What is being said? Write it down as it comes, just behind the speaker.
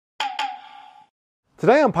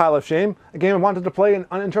Today on Pile of Shame, a game I wanted to play in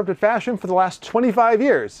uninterrupted fashion for the last 25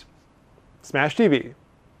 years. Smash TV.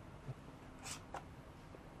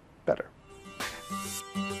 Better.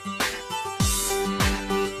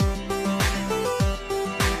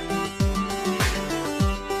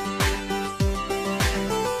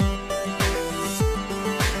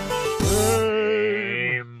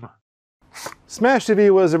 Smash TV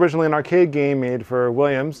was originally an arcade game made for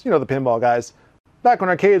Williams, you know, the pinball guys, back when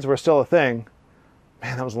arcades were still a thing.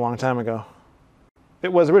 Man, that was a long time ago.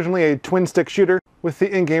 It was originally a twin-stick shooter with the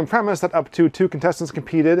in-game premise that up to 2 contestants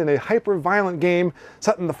competed in a hyper-violent game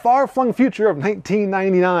set in the far-flung future of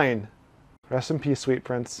 1999. Rest in peace, sweet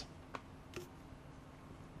prince.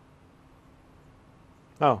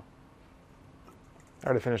 Oh. I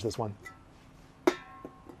already finished this one.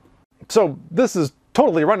 So this is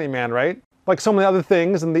totally Running Man, right? Like so many other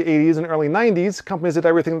things in the 80s and early 90s, companies did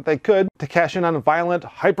everything that they could to cash in on violent,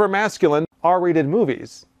 hyper-masculine, R-rated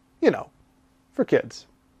movies. You know, for kids.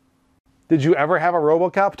 Did you ever have a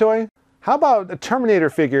RoboCop toy? How about a Terminator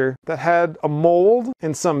figure that had a mold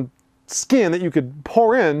and some skin that you could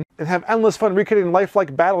pour in and have endless fun recreating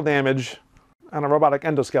lifelike battle damage on a robotic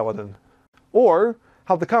endoskeleton? Or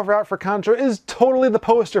how the cover art for Contra is totally the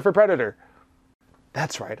poster for Predator.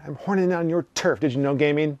 That's right, I'm horning on your turf. Did you know,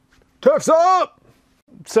 gaming? Turf's up!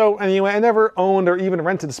 So anyway, I never owned or even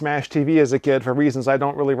rented Smash TV as a kid for reasons I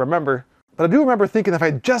don't really remember. But I do remember thinking if I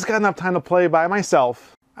just got enough time to play by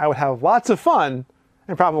myself, I would have lots of fun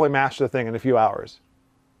and probably master the thing in a few hours.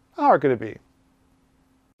 How hard could it be?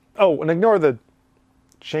 Oh, and ignore the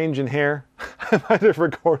change in hair. I might have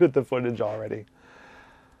recorded the footage already.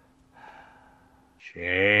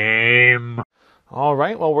 Shame. All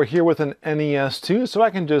right, well, we're here with an NES 2, so I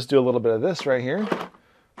can just do a little bit of this right here.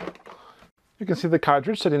 You can see the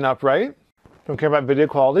cartridge sitting upright. Don't care about video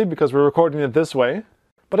quality because we're recording it this way.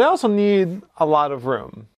 But I also need a lot of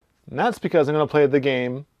room. And that's because I'm going to play the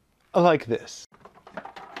game like this.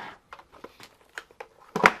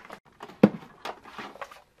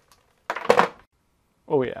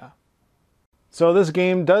 Oh yeah. So this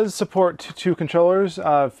game does support 2 controllers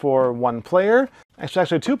for 1 player. It's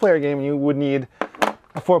actually a 2-player game, and you would need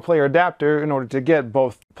a 4-player adapter in order to get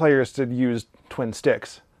both players to use twin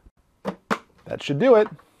sticks. That should do it.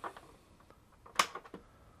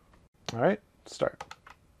 All right, start.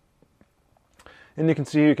 And you can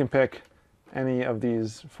see you can pick any of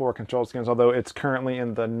these 4 control schemes, although it's currently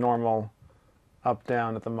in the normal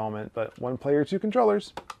up-down at the moment, but 1 player, 2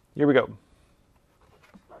 controllers. Here we go.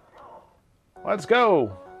 Let's go!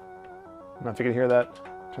 I don't know if you can hear that.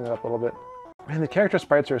 Turn that up a little bit. Man, the character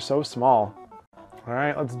sprites are so small. All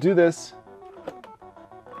right, let's do this.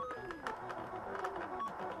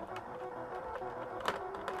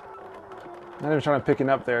 Not even trying to pick it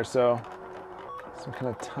up there, so some kind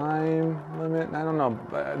of time limit. I don't know.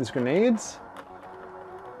 These grenades?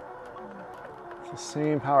 It's the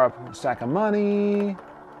same power-up. Stack of money.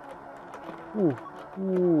 Ooh,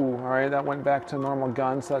 ooh. All right, that went back to normal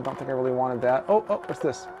gun, so I don't think I really wanted that. Oh, what's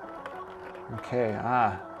this? Okay,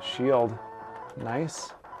 shield.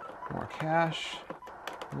 Nice. More cash.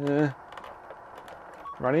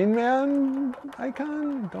 Running Man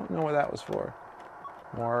icon? Don't know what that was for.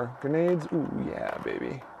 More grenades. Ooh, yeah,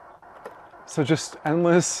 baby. So just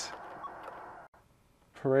endless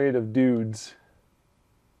parade of dudes.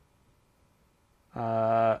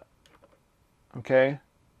 Okay.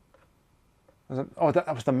 Oh,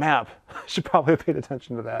 that was the map. I should probably have paid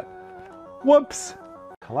attention to that. Whoops.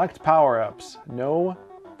 Collect power-ups. No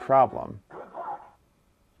problem.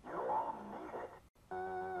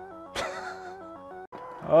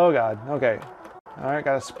 Oh god, okay. Alright,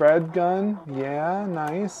 got a spread gun. Yeah,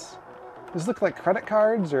 nice. Does this look like credit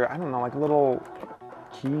cards or, I don't know, like little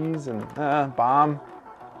keys and, bomb.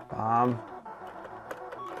 Bomb.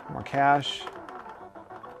 More cash.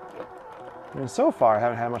 I mean, so far I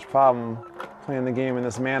haven't had much problem playing the game in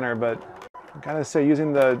this manner, but I gotta say,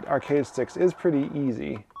 using the arcade sticks is pretty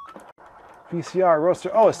easy. VCR,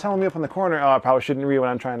 roaster. Oh, it's telling me up in the corner. Oh, I probably shouldn't read when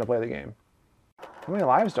I'm trying to play the game. How many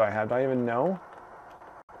lives do I have? Do I even know?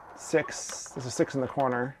 6. There's a 6 in the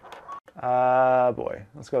corner. Boy.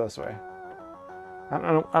 Let's go this way. I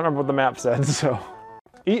don't remember what the map said, so.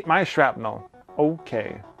 Eat my shrapnel.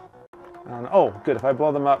 Okay. Oh, good. If I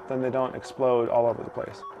blow them up, then they don't explode all over the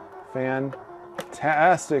place.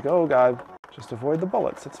 Fantastic. Oh, God. Just avoid the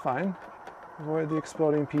bullets. It's fine. Avoid the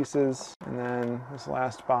exploding pieces. And then this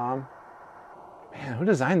last bomb. Man, who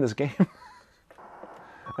designed this game?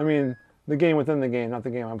 I mean, the game within the game, not the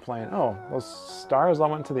game I'm playing. Oh, those stars all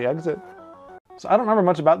went to the exit. So I don't remember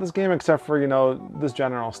much about this game except for, you know, this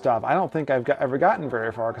general stuff. I don't think I've ever gotten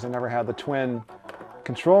very far because I never had the twin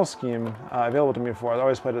control scheme available to me before. I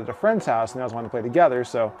always played at a friend's house, and they always wanted to play together,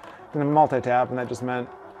 so I'm going to multi-tap, and that just meant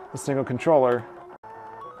a single controller.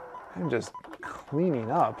 I'm just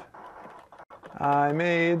cleaning up. I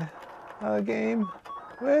made a game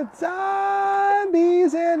with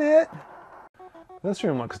zombies in it. This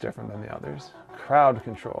room looks different than the others. Crowd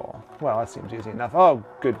control. Well, that seems easy enough. Oh,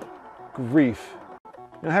 good grief.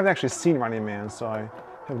 I haven't actually seen Running Man, so I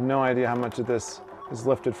have no idea how much of this is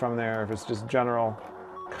lifted from there, if it's just general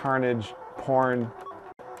carnage, porn.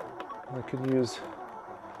 I could use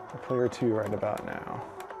a player 2 right about now.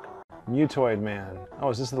 Mutoid Man. Oh,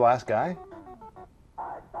 is this the last guy?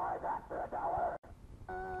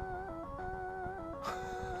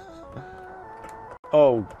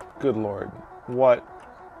 Oh, good lord. What?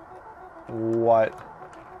 What?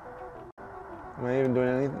 Am I even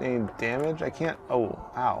doing any damage? I can't. Oh,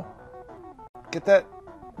 ow. Get that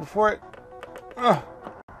before it. Ugh.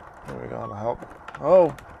 There we go, that'll help. Oh.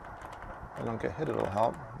 If I don't get hit, it'll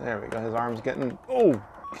help. There we go. His arm's getting. Oh,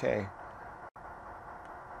 okay.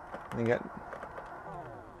 And get.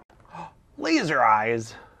 Laser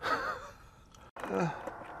eyes.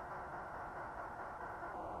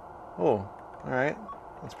 Oh, alright.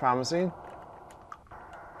 That's promising.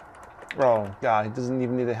 Oh, God, he doesn't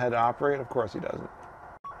even need a head to operate? Of course he doesn't.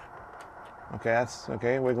 Okay, that's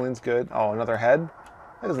okay. Wiggling's good. Oh, another head?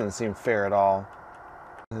 That doesn't seem fair at all.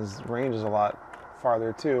 His range is a lot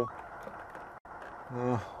farther, too.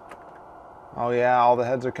 Oh, yeah, all the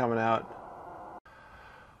heads are coming out.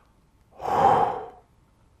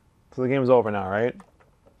 So the game's over now, right?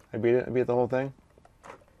 I beat it? I beat the whole thing?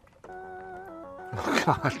 Oh,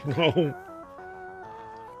 God, no.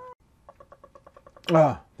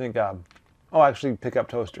 Oh, thank God. Oh, actually pick up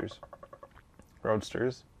toasters.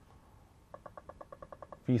 Roadsters.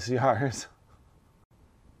 VCRs.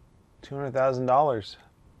 $200,000.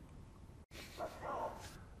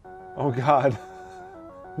 Oh, God.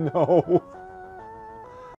 No.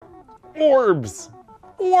 Orbs!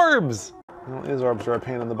 Orbs! Well, these orbs are a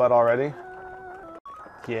pain in the butt already.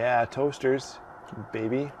 Yeah, toasters,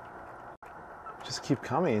 baby. Just keep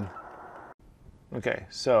coming. Okay,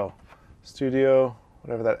 so studio,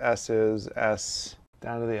 whatever that S is, S,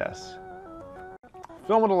 down to the S.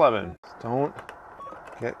 Film at 11. Don't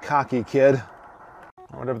get cocky, kid.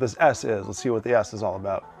 Or whatever this S is. Let's see what the S is all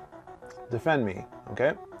about. Defend me,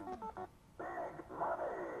 okay?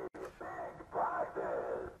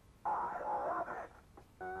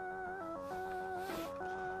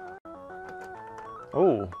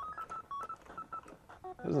 Oh.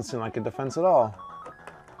 Doesn't seem like a defense at all.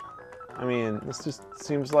 I mean, this just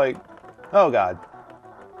seems like... Oh, God.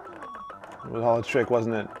 It was all a trick,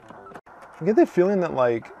 wasn't it? I get the feeling that,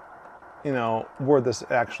 like, you know, were this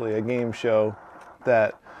actually a game show,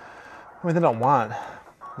 that, I mean, they don't want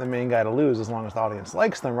the main guy to lose as long as the audience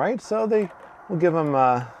likes them, right? So they will give him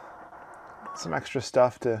some extra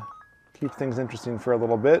stuff to keep things interesting for a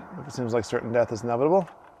little bit, if it seems like certain death is inevitable.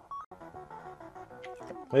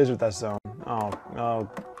 Laser Death Zone. Oh,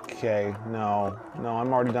 okay. No,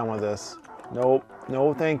 I'm already done with this. Nope,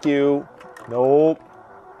 no thank you. Nope.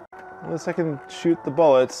 At least I can shoot the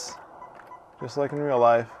bullets, just like in real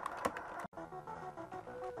life.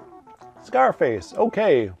 Scarface,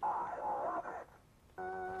 okay.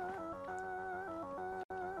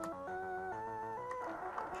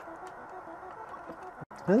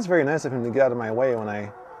 And it's very nice of him to get out of my way when I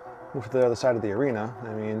move to the other side of the arena.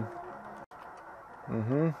 I mean,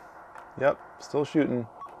 yep, still shooting.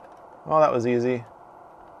 Oh, that was easy.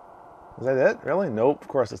 Is that it? Really? Nope, of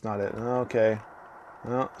course it's not it. Okay.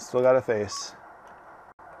 No, still got a face.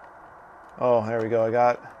 Oh, there we go. I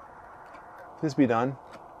got... Please be done.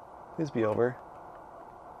 Please be over.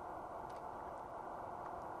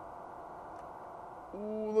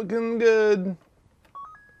 Ooh, looking good.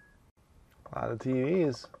 A lot of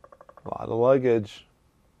TVs. A lot of luggage.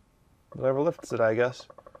 Whatever lifts it, I guess.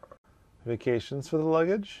 Vacations for the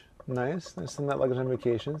luggage. Nice. Nice to send that luggage on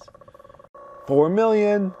vacations. 4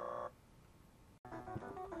 million.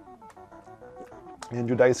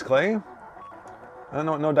 Andrew Dice Clay? I don't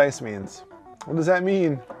know what no dice means. What does that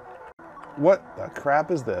mean? What the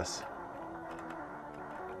crap is this?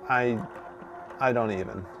 I don't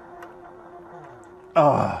even.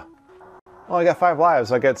 Ugh. Well, I got 5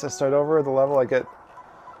 lives. I get to start over the level. I get...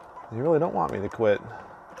 You really don't want me to quit.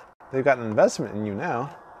 They've got an investment in you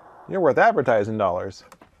now. You're worth advertising dollars.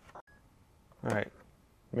 Alright.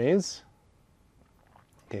 Maze?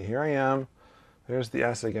 Okay, here I am. There's the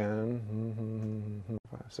S again.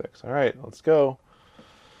 5, 6. Alright, let's go.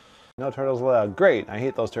 No turtles allowed. Great, I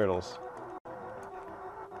hate those turtles.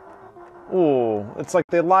 Ooh, it's like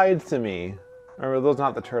they lied to me. Or are those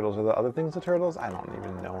not the turtles? Are the other things the turtles? I don't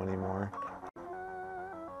even know anymore.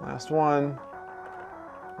 Last one.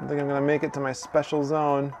 I don't think I'm gonna make it to my special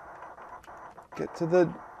zone. Get to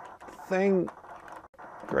the thing.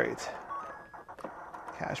 Great.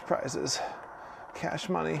 Cash prizes. Cash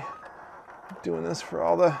money. Doing this for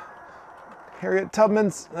all the Harriet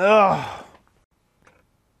Tubmans. Ugh.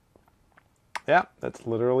 Yeah, that's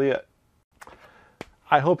literally it.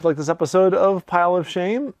 I hope you like this episode of Pile of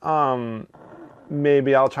Shame.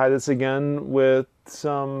 Maybe I'll try this again with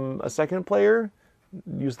a second player.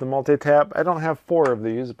 Use the multi-tap. I don't have 4 of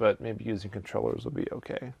these, but maybe using controllers will be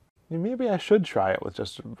okay. Maybe I should try it with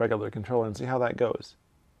just a regular controller and see how that goes.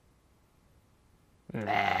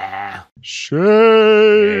 Nah. Shame.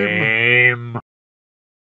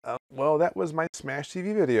 Well, that was my Smash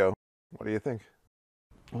TV video. What do you think?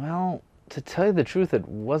 Well, to tell you the truth, it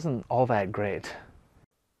wasn't all that great.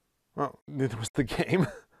 Well, neither was the game.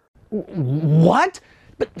 What?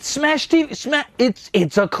 But Smash TV,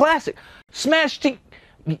 it's a classic. Smash TV,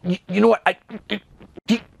 you know what? I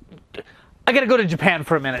gotta go to Japan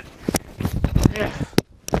for a minute.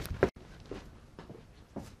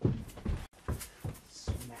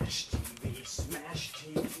 Smash TV, Smash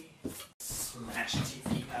TV, Smash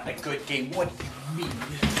TV, not a good game. What do you mean?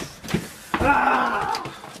 Ah!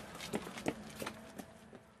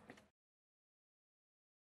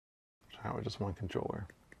 Try with just one controller.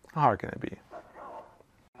 How hard can it be?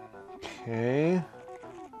 Okay.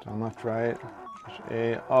 Down, left, right. Push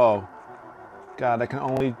A. Oh. God, I can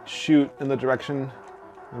only shoot in the direction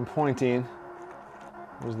I'm pointing.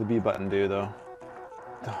 What does the B button do, though?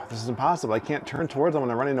 Oh, this is impossible. I can't turn towards them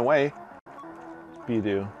when I'm running away. B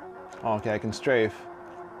do. Oh, okay, I can strafe.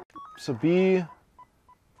 So B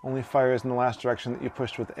only fires in the last direction that you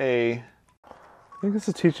pushed with A. I think this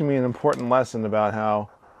is teaching me an important lesson about how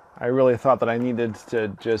I really thought that I needed to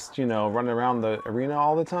just, you know, run around the arena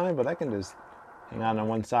all the time, but I can just hang on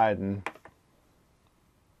one side, and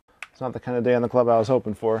it's not the kind of day on the club I was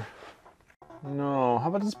hoping for. No, how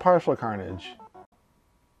about this partial carnage?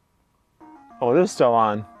 Oh, it is still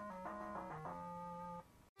on.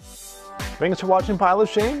 Thanks for watching Pile of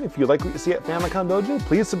Shame. If you like what you see at Famicom Dojo,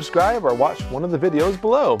 please subscribe or watch one of the videos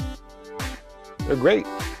below. They're great.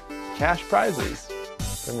 Cash prizes.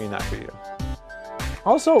 For me, not for you.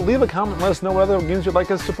 Also, leave a comment and let us know what other games you'd like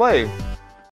us to play.